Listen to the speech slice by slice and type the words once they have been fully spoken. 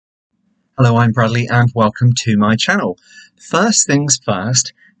Hello, I'm Bradley and welcome to my channel. First things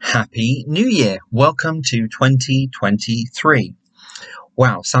first, Happy New Year. Welcome to 2023.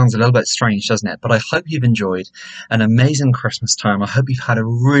 Wow, sounds a little bit strange, doesn't it? But I hope you've enjoyed an amazing Christmas time. I hope you've had a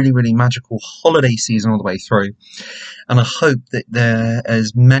really magical holiday season all the way through. And I hope that there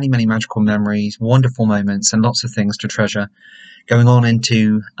is many magical memories, wonderful moments, and lots of things to treasure going on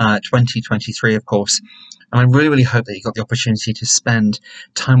into 2023, of course. And I really hope that you got the opportunity to spend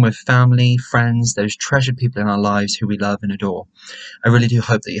time with family, friends, those treasured people in our lives who we love and adore. I really do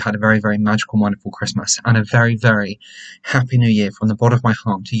hope that you had a very magical, wonderful Christmas and a very happy New Year from the bottom of my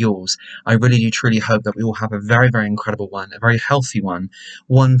heart to yours. I really do truly hope that we all have a very incredible one, a very healthy one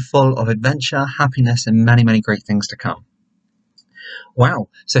full of adventure, happiness, and many great things to come. Wow,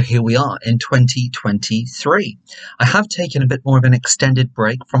 so here we are in 2023. I have taken a bit more of an extended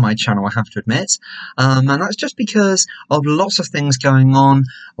break from my channel, I have to admit, and that's just because of lots of things going on.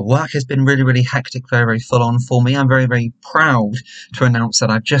 Work has been really hectic, very full on for me. I'm very proud to announce that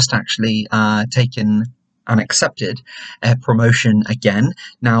I've just actually taken and accepted a promotion again.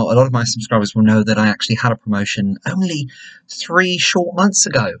 Now, a lot of my subscribers will know that I actually had a promotion only 3 short months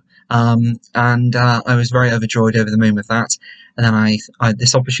ago. I was very overjoyed, over the moon with that. And then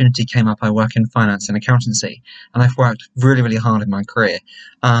this opportunity came up. I work in finance and accountancy, and I've worked really hard in my career.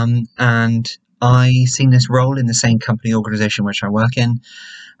 And I seen this role in the same company organisation which I work in,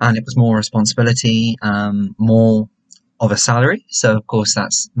 and it was more responsibility, more of a salary. So of course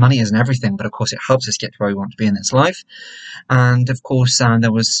that's money isn't everything, but of course it helps us get to where we want to be in this life. And of course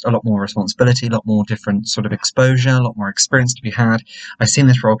there was a lot more responsibility, a lot more different sort of exposure, a lot more experience to be had. I seen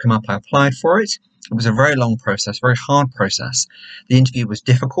this role come up, I applied for it. It was a very long process, very hard process. The interview was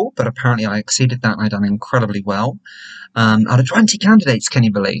difficult, but apparently I exceeded that and I done incredibly well. Out of 20 candidates, can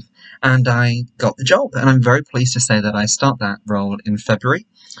you believe? And I got the job, and I'm very pleased to say that I start that role in February.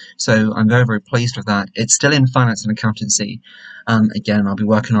 So I'm very pleased with that. It's still in finance and accountancy. Again, I'll be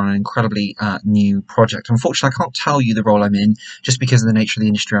working on an incredibly new project. Unfortunately, I can't tell you the role I'm in just because of the nature of the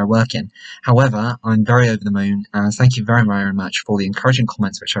industry I work in. However, I'm very over the moon, and thank you very much for the encouraging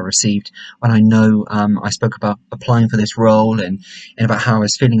comments which I received when I know I spoke about applying for this role and about how I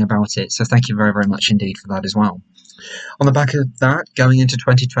was feeling about it. So thank you very much indeed for that as well. On the back of that, going into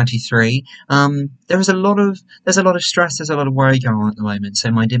 2023, there's a lot of stress, there's a lot of worry going on at the moment. So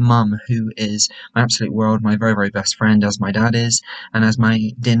my dear mum, who is my absolute world, my very best friend, as my dad is, and as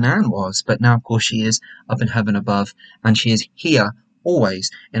my dear nan was, but now of course she is up in heaven above, and she is here always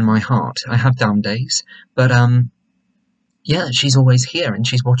in my heart. I have down days, but yeah, she's always here, and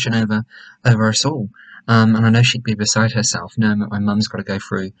she's watching over us all. And I know she'd be beside herself, knowing that my mum's got to go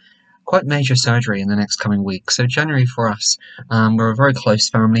through quite major surgery in the next coming week. So January for us, we're a very close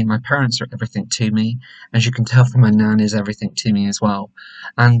family. My parents are everything to me. As you can tell from my nan, is everything to me as well.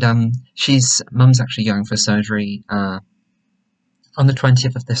 And mum's actually going for surgery on the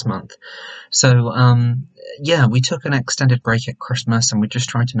 20th of this month. So yeah, we took an extended break at Christmas, and we're just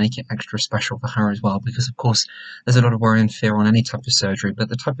trying to make it extra special for her as well, because of course there's a lot of worry and fear on any type of surgery, but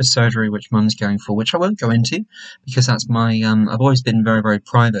the type of surgery which mum's going for, which I won't go into because that's my I've always been very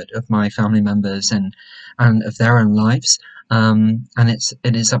private of my family members and of their own lives, and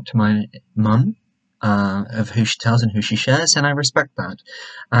it is up to my mum of who she tells and who she shares, and I respect that.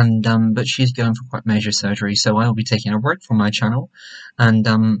 And but she's going for quite major surgery, so I will be taking a break from my channel. And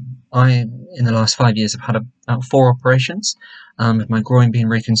I, in the last 5 years, have had about 4 operations, with my groin being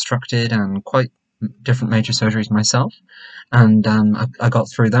reconstructed and quite different major surgeries myself. And I got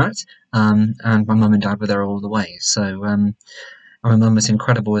through that, and my mum and dad were there all the way. So my mum was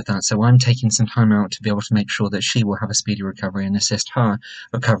incredible with that, so I'm taking some time out to be able to make sure that she will have a speedy recovery and assist her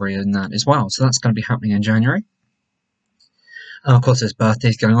recovery in that as well. So that's going to be happening in January. Of course, there's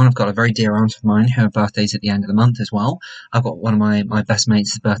birthdays going on. I've got a very dear aunt of mine, her birthday's at the end of the month as well. I've got one of my best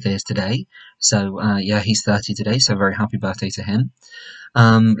mates' birthday is today. So yeah, he's 30 today, so very happy birthday to him.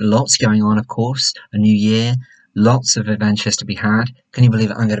 Lots going on, of course. A new year. Lots of adventures to be had. Can you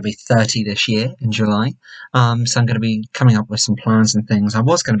believe it? I'm going to be 30 this year in July. So I'm going to be coming up with some plans and things. I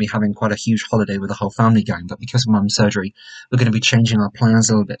was going to be having quite a huge holiday with the whole family going, but because of mum's surgery, we're going to be changing our plans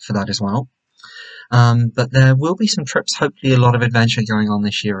a little bit for that as well. But there will be some trips, hopefully a lot of adventure going on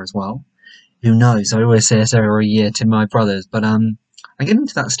this year as well. Who knows? I always say this every year to my brothers, but I'm getting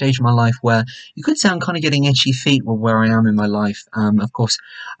to that stage of my life where you could say I'm kind of getting itchy feet with where I am in my life. Of course,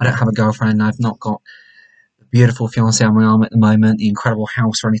 I don't have a girlfriend. I've not got beautiful fiancé on my arm at the moment, the incredible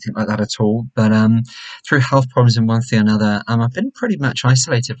house or anything like that at all, but through health problems in one thing or another, I've been pretty much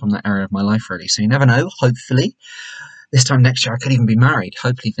isolated from that area of my life really, so you never know, hopefully this time next year I could even be married.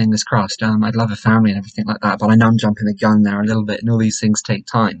 Hopefully, fingers crossed. I'd love a family and everything like that, but I know I'm jumping the gun there a little bit, and all these things take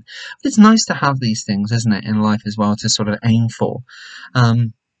time. But it's nice to have these things, isn't it, in life as well, to sort of aim for.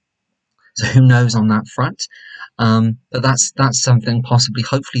 So who knows on that front? But that's something possibly,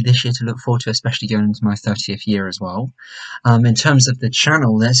 hopefully this year to look forward to, especially going into my 30th year as well. In terms of the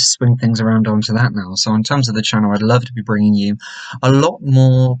channel, let's swing things around onto that now. So in terms of the channel, I'd love to be bringing you a lot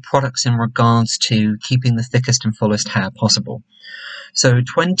more products in regards to keeping the thickest and fullest hair possible. So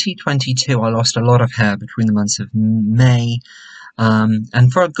 2022, I lost a lot of hair between the months of May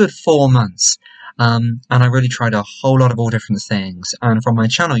and for a good 4 months. And I really tried a whole lot of all different things. And from my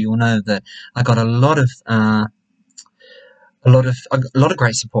channel, you'll know that I got a lot of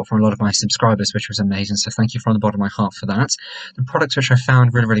great support from a lot of my subscribers, which was amazing. So thank you from the bottom of my heart for that. The products which I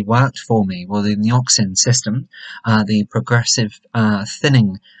found really worked for me were the Nioxin system, the progressive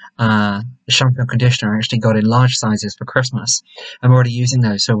thinning shampoo and conditioner. I actually got in large sizes for Christmas. I'm already using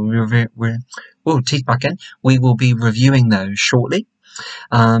those, so teeth back in. We will be reviewing those shortly.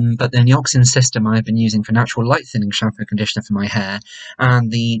 But the Nioxin system I've been using for natural light thinning shampoo and conditioner for my hair, and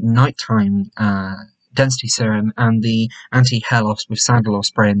the nighttime density serum and the anti-hair loss with sandal oil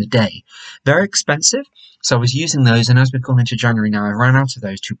spray in the day. Very expensive, so I was using those, and as we've gone into January now, I ran out of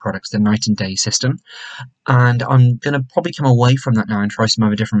those two products, the night and day system, and I'm going to probably come away from that now and try some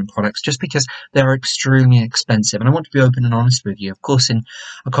other different products, just because they're extremely expensive, and I want to be open and honest with you. Of course, in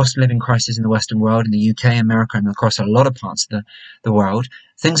a cost of living crisis in the Western world, in the UK, America, and across a lot of parts of the world,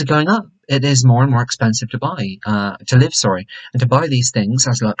 things are going up. It is more and more expensive to live, and to buy these things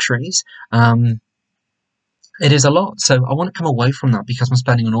as luxuries. It is a lot, so I want to come away from that because I'm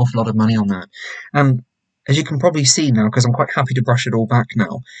spending an awful lot of money on that. As you can probably see now, because I'm quite happy to brush it all back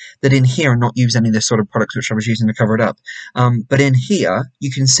now, that in here and not use any of this sort of products which I was using to cover it up. But in here,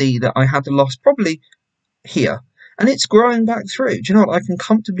 you can see that I had the loss probably here, and it's growing back through. Do you know what? I can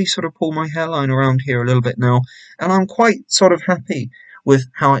comfortably sort of pull my hairline around here a little bit now, and I'm quite sort of happy with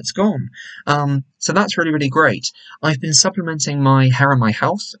how it's gone. So that's really great. I've been supplementing my hair and my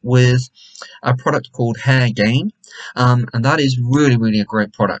health with a product called Hair Gain, and that is really a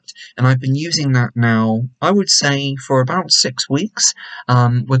great product. And I've been using that now, I would say, for about 6 weeks.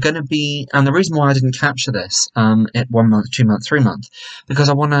 We're going to be, and the reason why I didn't capture this at 1 month, 2 months, 3 months, because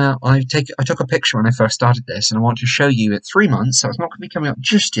I took a picture when I first started this, and I want to show you at 3 months. So it's not going to be coming up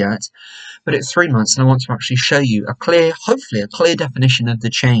just yet, but it's 3 months, and I want to actually show you hopefully a clear definition of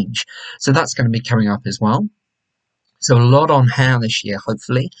the change. So that's going to be coming up as well. So a lot on hair this year,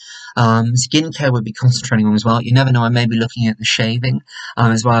 hopefully. Skincare we'll be concentrating on as well. You never know, I may be looking at the shaving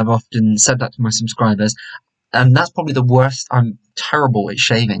as well. I've often said that to my subscribers. And that's probably the worst. I'm terrible at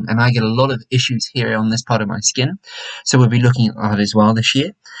shaving, and I get a lot of issues here on this part of my skin. So we'll be looking at that as well this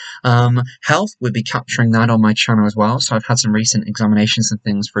year. Health, we'll be capturing that on my channel as well. So I've had some recent examinations and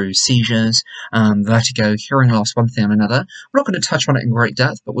things through seizures, vertigo, hearing loss, one thing and another. We're not going to touch on it in great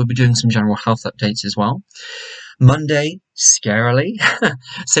depth, but we'll be doing some general health updates as well. Monday, scarily.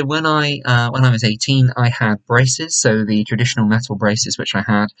 So when I was 18, I had braces, so the traditional metal braces which I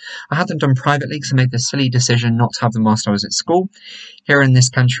had them done privately because I made the silly decision not to have them whilst I was at school. Here in this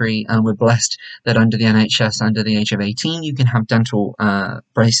country, we're blessed that under the NHS, under the age of 18, you can have dental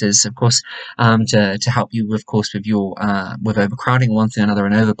braces, of course, to help you, of course, with your with overcrowding, one thing or another,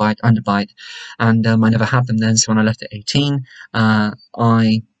 an overbite, underbite, and I never had them then. So when I left at 18,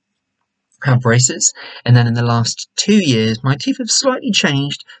 I have braces, and then in the last 2 years my teeth have slightly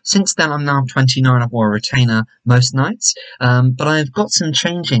changed. Since then I'm now 29. I've wore a retainer most nights, but I've got some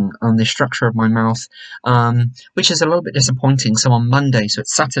changing on the structure of my mouth, which is a little bit disappointing. So on Monday, so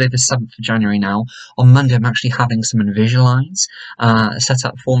it's Saturday the 7th of January now, on Monday I'm actually having some Invisaligns set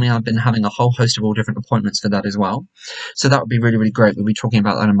up for me. I've been having a whole host of all different appointments for that as well, so that would be really great. We'll be talking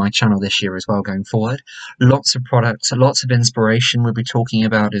about that on my channel this year as well going forward. Lots of products, lots of inspiration we'll be talking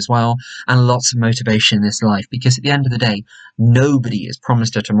about as well, and lots of motivation in this life, because at the end of the day, nobody is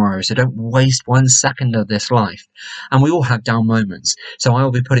promised a tomorrow, so don't waste 1 second of this life. And we all have down moments, so I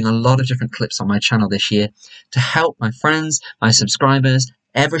will be putting a lot of different clips on my channel this year to help my friends, my subscribers,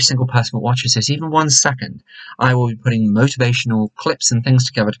 every single person that watches this, even 1 second. I will be putting motivational clips and things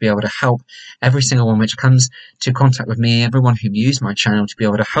together to be able to help every single one which comes to contact with me, everyone who views my channel, to be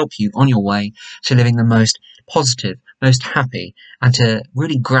able to help you on your way to living the most positive, most happy, and to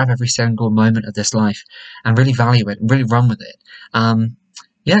really grab every single moment of this life and really value it and really run with it.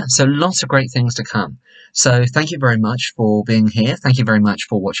 Yeah, so lots of great things to come. So thank you very much for being here. Thank you very much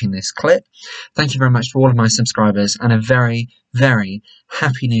for watching this clip. Thank you very much to all of my subscribers, and a very, very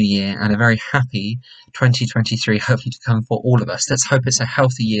happy new year and a very happy 2023 hopefully to come for all of us. Let's hope it's a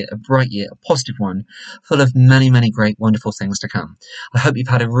healthy year, a bright year, a positive one, full of many, many great, wonderful things to come. I hope you've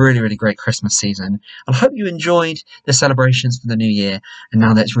had a really, really great Christmas season. I hope you enjoyed the celebrations for the new year, and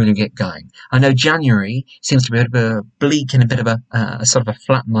now let's really get going. I know January seems to be a bit of a bleak and a bit of a sort of a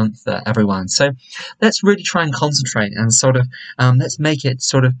flat month for everyone. So let's really try and concentrate and sort of let's make it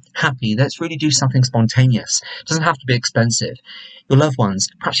sort of happy. Let's really do something spontaneous. It doesn't have to be expensive. Your loved ones,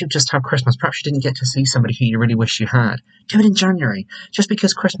 perhaps you've just had Christmas, perhaps you didn't get to see somebody who you really wish you had. Do it in January. Just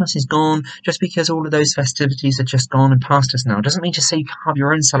because Christmas is gone, just because all of those festivities are just gone and past us now, doesn't mean to say you can't have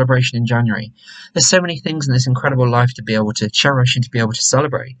your own celebration in January. There's so many things in this incredible life to be able to cherish and to be able to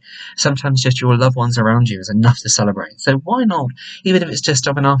celebrate. Sometimes just your loved ones around you is enough to celebrate. So why not, even if it's just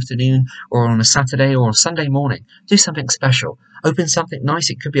of an afternoon or on a Saturday or a Sunday morning, do something special. Open something nice.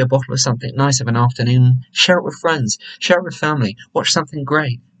 It could be a bottle of something nice of an afternoon. Share it with friends. Share it with family. Watch something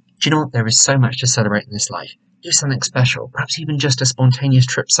great. Do you know what? There is so much to celebrate in this life. Do something special. Perhaps even just a spontaneous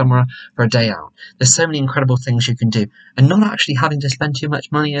trip somewhere for a day out. There's so many incredible things you can do, and not actually having to spend too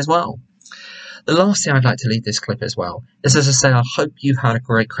much money as well. The last thing I'd like to leave this clip as well is, as I say, I hope you've had a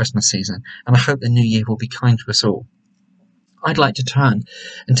great Christmas season, and I hope the new year will be kind to us all. I'd like to turn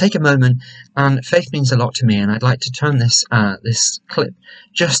and take a moment, and faith means a lot to me, and I'd like to turn this clip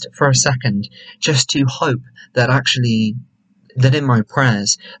just for a second, just to hope that actually, that in my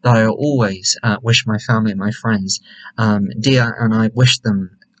prayers, that I always wish my family and my friends dear, and I wish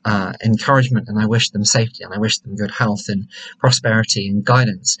them encouragement, and I wish them safety, and I wish them good health and prosperity and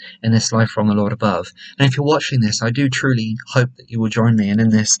guidance in this life from the Lord above. And if you're watching this, I do truly hope that you will join me. And in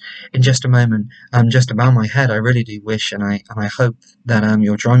this, in just a moment, just to bow my head, I really do wish, and I hope that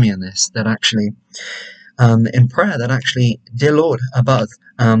you'll join me in this. That actually, in prayer, that actually, dear Lord above,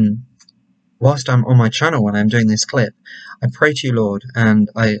 whilst I'm on my channel when I'm doing this clip, I pray to you, Lord, and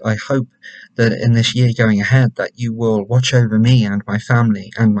I hope that in this year going ahead that you will watch over me and my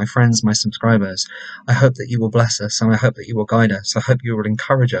family and my friends, my subscribers. I hope that you will bless us, and I hope that you will guide us. I hope you will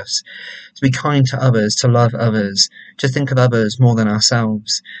encourage us to be kind to others, to love others, to think of others more than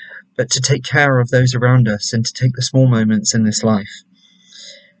ourselves, but to take care of those around us and to take the small moments in this life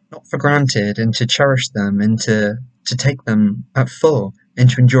not for granted, and to cherish them, and to take them at full, and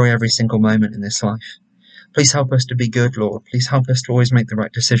to enjoy every single moment in this life. Please help us to be good, Lord. Please help us to always make the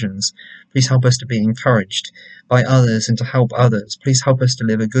right decisions. Please help us to be encouraged by others and to help others. Please help us to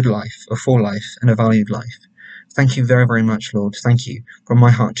live a good life, a full life, and a valued life. Thank you very, very much, Lord. Thank you. From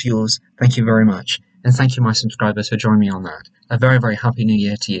my heart to yours, thank you very much. And thank you, my subscribers, for joining me on that. A very, very happy new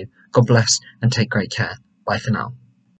year to you. God bless and take great care. Bye for now.